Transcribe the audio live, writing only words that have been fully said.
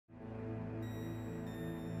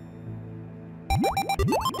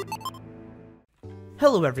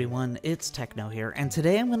Hello everyone, it's Techno here, and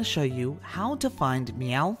today I'm going to show you how to find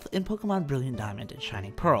Meowth in Pokemon Brilliant Diamond and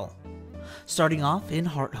Shining Pearl. Starting off in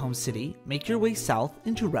Heart Home City, make your way south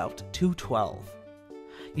into Route 212.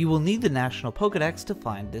 You will need the National Pokedex to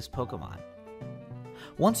find this Pokemon.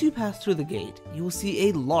 Once you pass through the gate, you will see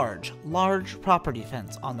a large property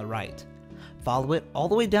fence on the right. Follow it all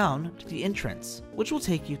the way down to the entrance, which will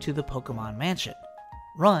take you to the Pokemon Mansion,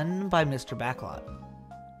 run by Mr. Backlot.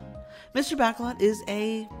 Mr. Backlot is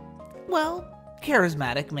a,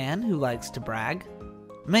 charismatic man who likes to brag,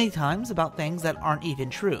 many times about things that aren't even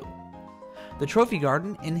true. The trophy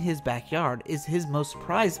garden in his backyard is his most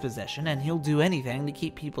prized possession, and he'll do anything to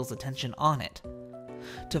keep people's attention on it.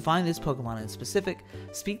 To find this Pokemon in specific,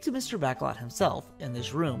 speak to Mr. Backlot himself in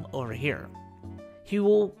this room over here. He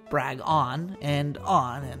will brag on and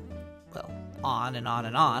on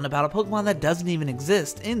about a Pokemon that doesn't even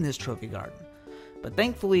exist in this trophy garden. But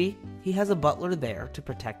thankfully, he has a butler there to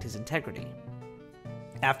protect his integrity.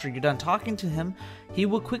 After you're done talking to him, he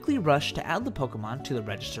will quickly rush to add the Pokemon to the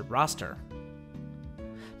registered roster.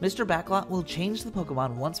 Mr. Backlot will change the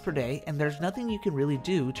Pokemon once per day, and there's nothing you can really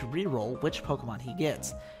do to re-roll which Pokemon he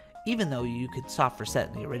gets, even though you could soft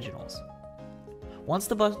reset the originals. Once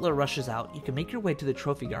the butler rushes out, you can make your way to the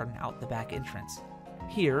trophy garden out the back entrance.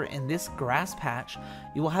 Here, in this grass patch,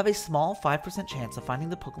 you will have a small 5% chance of finding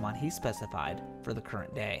the Pokemon he specified for the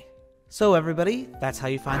current day. So everybody, that's how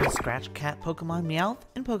you find the Scratch Cat Pokemon Meowth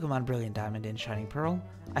in Pokemon Brilliant Diamond and Shining Pearl.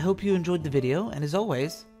 I hope you enjoyed the video, and as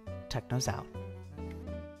always, Techno's out.